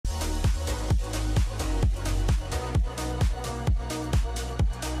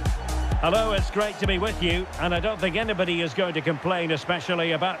Hello, it's great to be with you, and I don't think anybody is going to complain,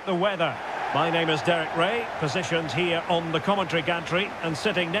 especially about the weather. My name is Derek Ray, positioned here on the commentary gantry, and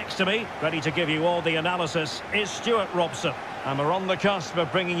sitting next to me, ready to give you all the analysis, is Stuart Robson. And we're on the cusp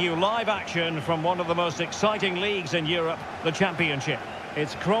of bringing you live action from one of the most exciting leagues in Europe, the Championship.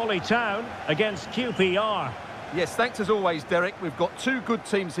 It's Crawley Town against QPR. Yes, thanks as always, Derek. We've got two good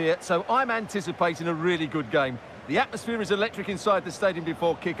teams here, so I'm anticipating a really good game. The atmosphere is electric inside the stadium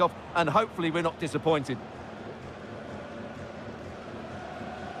before kick-off, and hopefully we're not disappointed.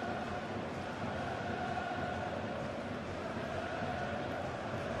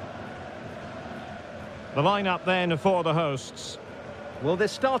 The lineup then for the hosts. Well, they're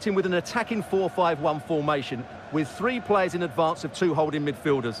starting with an attacking 4-5-1 formation with 3 players in advance of 2 holding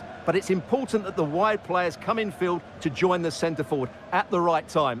midfielders. But it's important that the wide players come in field to join the centre forward at the right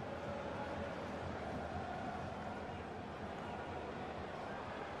time.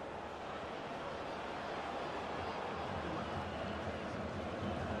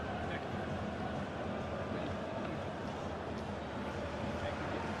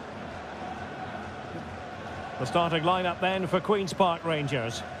 The starting lineup then for Queen's Park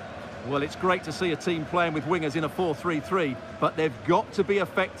Rangers. Well, it's great to see a team playing with wingers in a 4-3-3, but they've got to be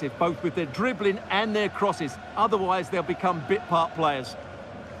effective, both with their dribbling and their crosses. Otherwise, they'll become bit-part players.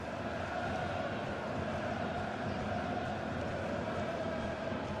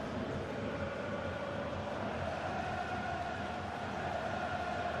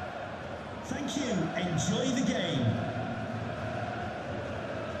 Thank you. Enjoy the game.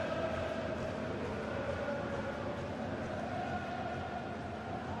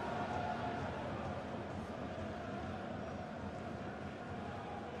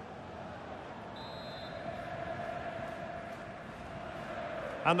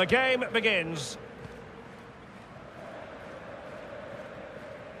 And the game begins.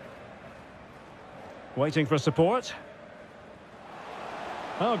 Waiting for support.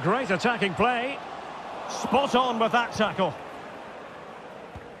 Oh, great attacking play. Spot on with that tackle.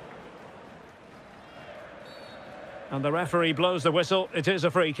 And the referee blows the whistle. It is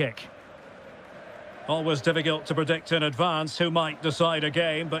a free kick. Always difficult to predict in advance who might decide a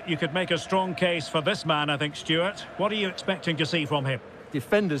game, but you could make a strong case for this man, I think, Stuart. What are you expecting to see from him?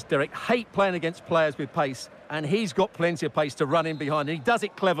 Defenders, Derek, hate playing against players with pace, and he's got plenty of pace to run in behind, and he does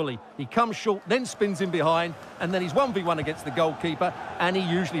it cleverly. He comes short, then spins in behind, and then he's 1v1 against the goalkeeper, and he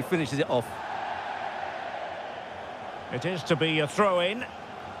usually finishes it off. It is to be a throw-in.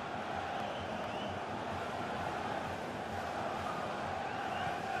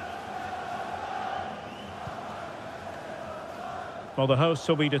 Well, the hosts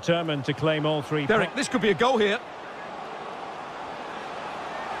will be determined to claim all 3 Derek, points. this could be a goal here.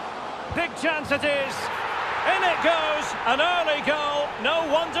 Big chance it is. In it goes. An early goal. No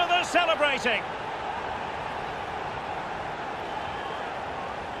wonder they're celebrating.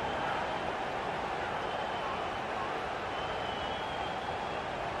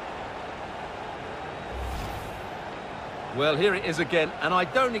 Well, here it is again, and I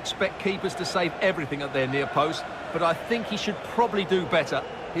don't expect keepers to save everything at their near post, but I think he should probably do better.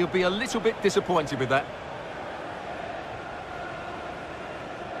 He'll be a little bit disappointed with that.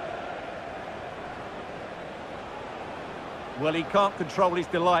 Well, he can't control his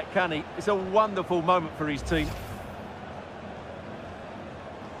delight, can he? It's a wonderful moment for his team.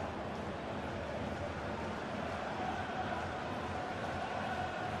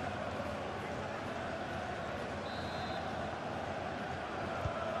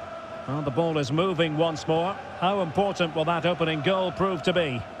 Well, the ball is moving once more. How important will that opening goal prove to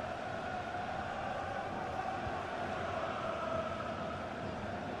be?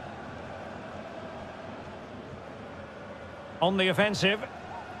 On the offensive.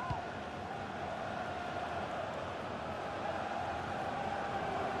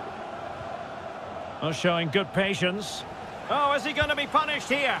 Oh, showing good patience. Oh, is he going to be punished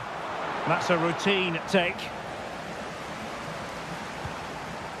here? That's a routine take.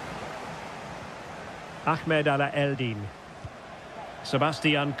 Ahmed Ala Eldin.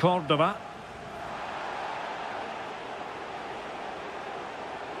 Sebastian Cordova.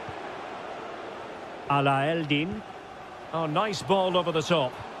 Ala Eldin. Oh, nice ball over the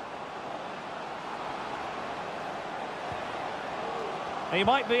top. He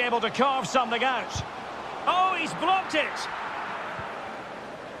might be able to carve something out. Oh, he's blocked it.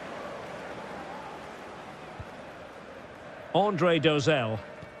 Andre Dozel.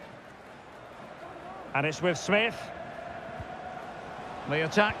 And it's with Smith. The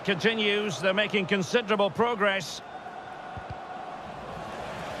attack continues. They're making considerable progress.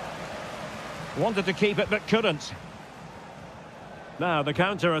 Wanted to keep it, but couldn't. Now the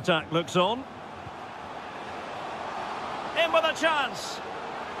counter-attack looks on. In with a chance.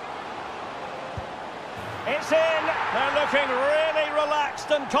 It's in. They're looking really relaxed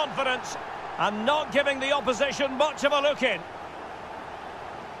and confident and not giving the opposition much of a look in.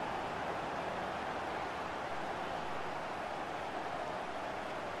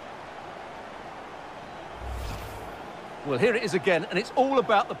 Well, here it is again, and it's all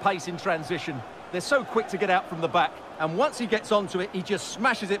about the pace in transition. They're so quick to get out from the back, and once he gets onto it, he just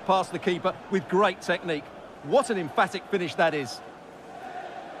smashes it past the keeper with great technique. What an emphatic finish that is.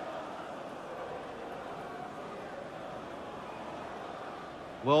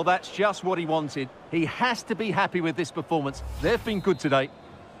 Well, that's just what he wanted. He has to be happy with this performance. They've been good today.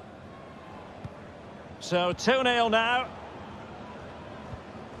 So 2-0 now.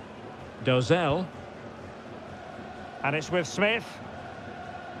 Dozell. And it's with Smith.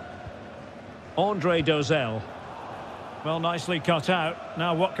 Andre Dozell. Well, nicely cut out.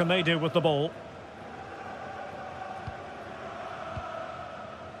 Now what can they do with the ball?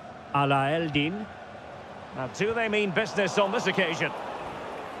 Ala Eldin. Now, do they mean business on this occasion?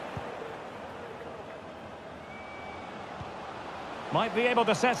 Might be able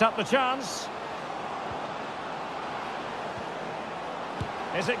to set up the chance.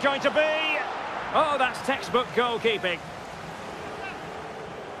 Is it going to be? Oh, that's textbook goalkeeping.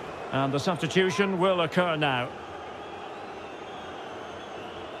 And the substitution will occur now.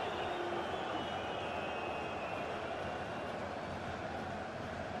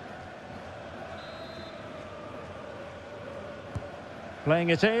 Playing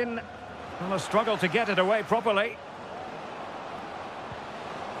it in. And a struggle to get it away properly.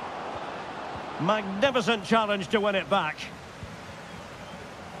 Magnificent challenge to win it back.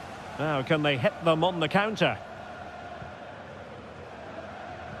 Now, can they hit them on the counter?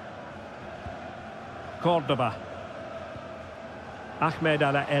 Cordoba. Ahmed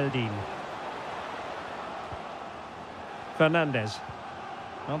Ala Eldin. Fernandez.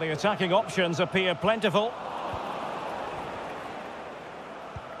 Well, the attacking options appear plentiful.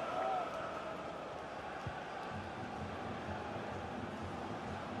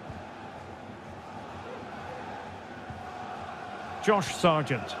 Josh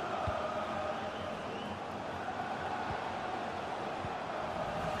Sargent.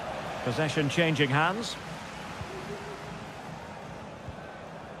 Possession changing hands.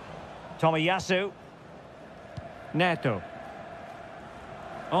 Tomiyasu. Neto.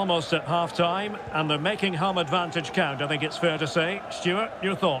 Almost at half-time, and they're making home advantage count, I think it's fair to say. Stuart,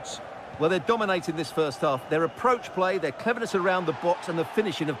 your thoughts? Well, they're dominating this first half. Their approach play, their cleverness around the box and the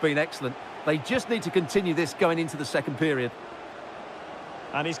finishing have been excellent. They just need to continue this going into the second period.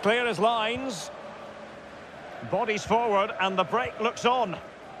 And he's clear as lines. Bodies forward, and the break looks on.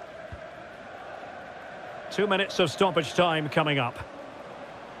 2 minutes of stoppage time coming up.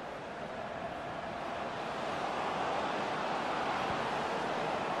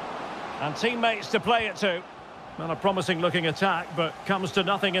 And teammates to play it to. Well, a promising looking attack, but comes to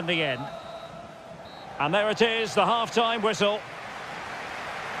nothing in the end. And there it is, the half-time whistle.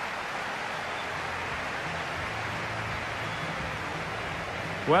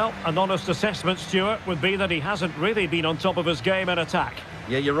 Well, an honest assessment, Stuart, would be that he hasn't really been on top of his game in attack.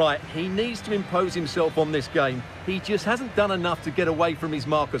 Yeah, you're right. He needs to impose himself on this game. He just hasn't done enough to get away from his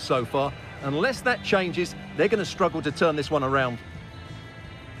marker so far. Unless that changes, they're going to struggle to turn this one around.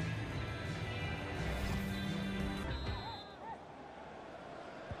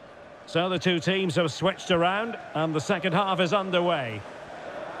 So the two teams have switched around, and the second half is underway.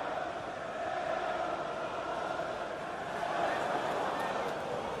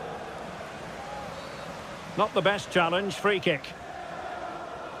 Not the best challenge, free kick.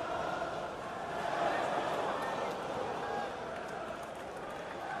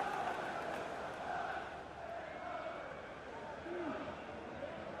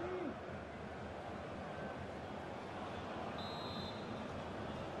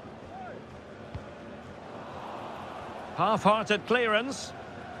 Half-hearted clearance.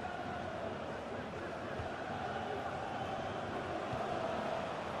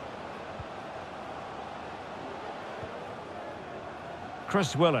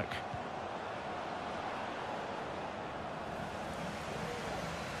 Chris Willock.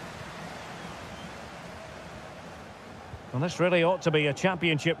 Well, this really ought to be a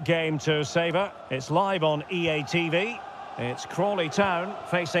championship game to savour. It's live on EA TV. It's Crawley Town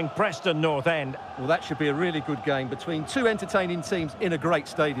facing Preston North End. Well, that should be a really good game between two entertaining teams in a great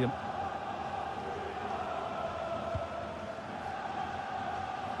stadium.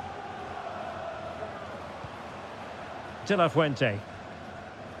 De La Fuente.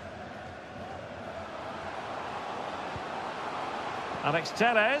 Alex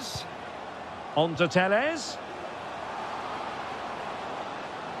Telles. On to Telles.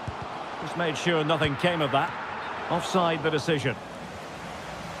 Just made sure nothing came of that. Offside the decision.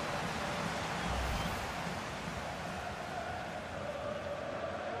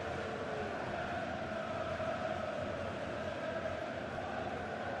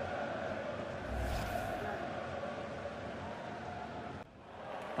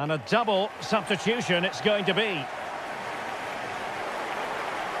 And a double substitution it's going to be.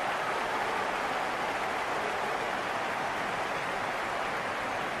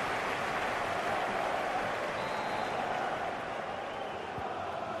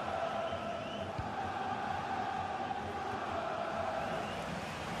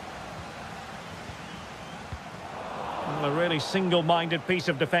 Well, a really single-minded piece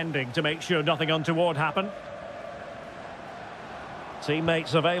of defending to make sure nothing untoward happened.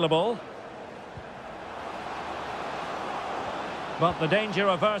 Teammates available. But the danger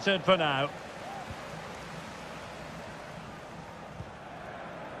averted for now.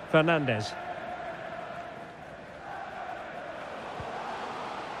 Fernandez.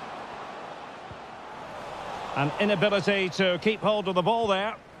 An inability to keep hold of the ball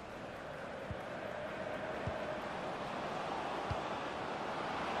there.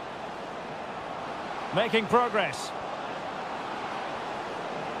 Making progress.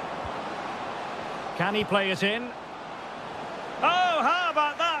 Can he play it in? Oh, how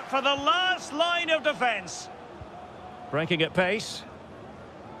about that for the last line of defence? Breaking at pace.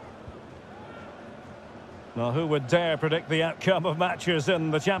 Well, who would dare predict the outcome of matches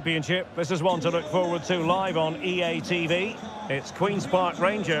in the Championship? This is one to look forward to live on EA TV. It's Queen's Park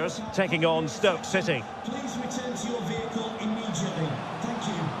Rangers taking on Stoke City. Please return to your vehicle immediately. Thank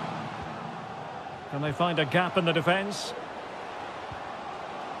you. Can they find a gap in the defence?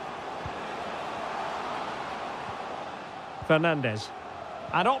 Fernandez.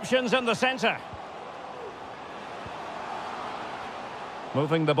 And options in the centre.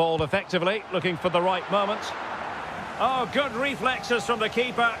 Moving the ball effectively, looking for the right moment. Oh, good reflexes from the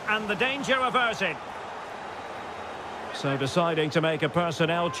keeper and the danger averted. So deciding to make a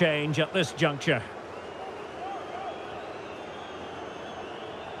personnel change at this juncture.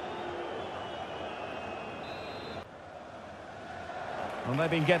 Well, they've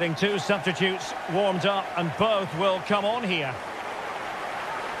been getting two substitutes warmed up and both will come on here.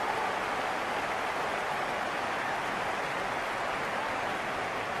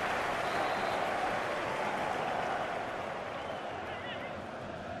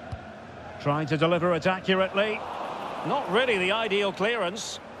 Trying to deliver it accurately. Not really the ideal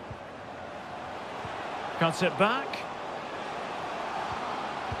clearance. Cuts it back.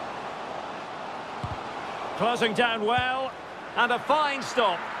 Closing down well. And a fine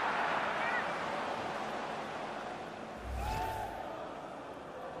stop.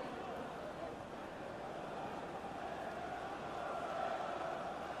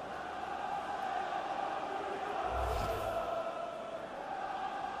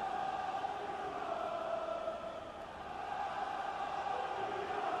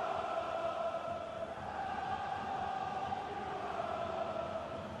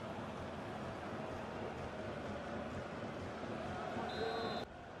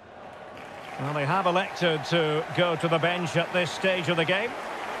 Well, they have elected to go to the bench at this stage of the game.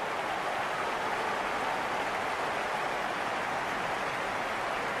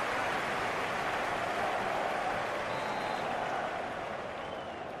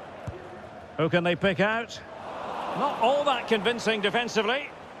 Who can they pick out? Not all that convincing defensively.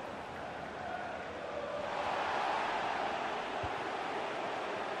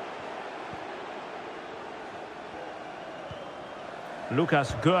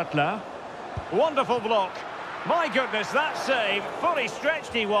 Lucas Görtler. Wonderful block. My goodness, that save. Fully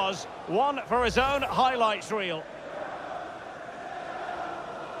stretched he was. One for his own highlights reel.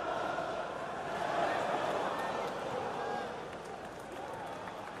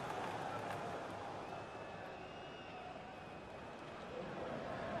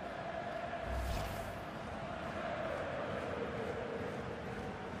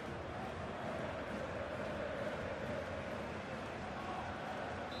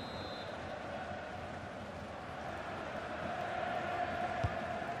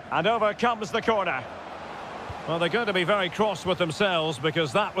 And over comes the corner. Well, they're going to be very cross with themselves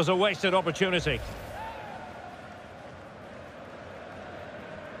because that was a wasted opportunity.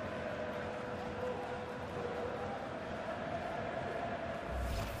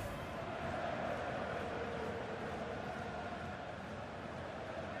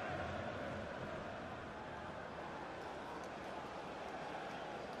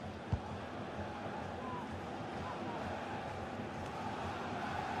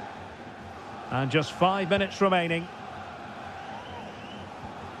 And just 5 minutes remaining.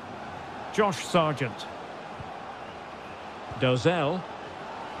 Josh Sargent. Dozell.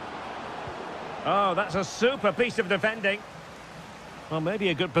 Oh, that's a super piece of defending. Well, maybe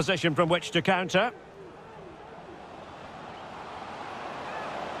a good position from which to counter.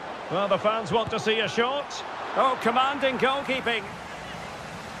 Well, the fans want to see a shot. Oh, commanding goalkeeping.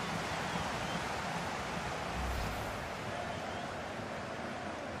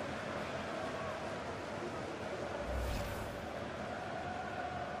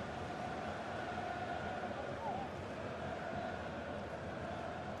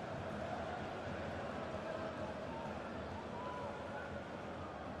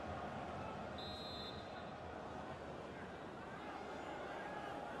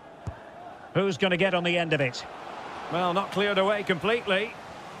 Who's going to get on the end of it? Well, not cleared away completely.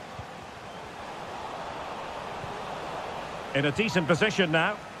 In a decent position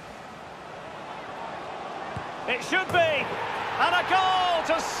now. It should be! And a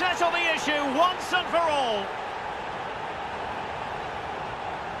goal to settle the issue once and for all.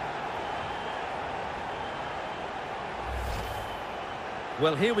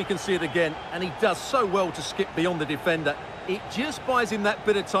 Well, here we can see it again, and he does so well to skip beyond the defender. It just buys him that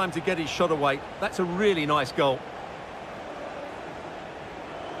bit of time to get his shot away. That's a really nice goal.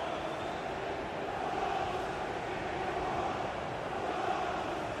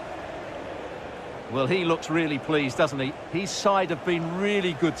 Well, he looks really pleased, doesn't he? His side have been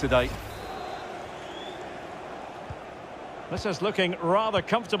really good today. This is looking rather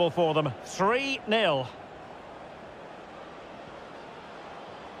comfortable for them. 3-0.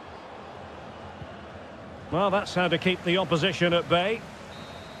 Well, that's how to keep the opposition at bay.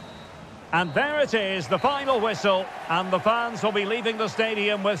 And there it is, the final whistle. And the fans will be leaving the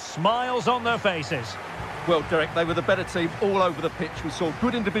stadium with smiles on their faces. Well, Derek, they were the better team all over the pitch. We saw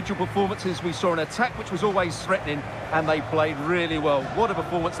good individual performances. We saw an attack which was always threatening. And they played really well. What a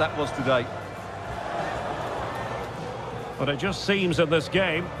performance that was today. But it just seems in this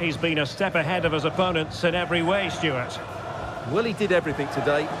game, he's been a step ahead of his opponents in every way, Stuart. Well, he did everything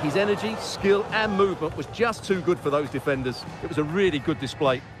today. His energy, skill and movement was just too good for those defenders. It was a really good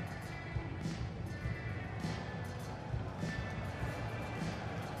display.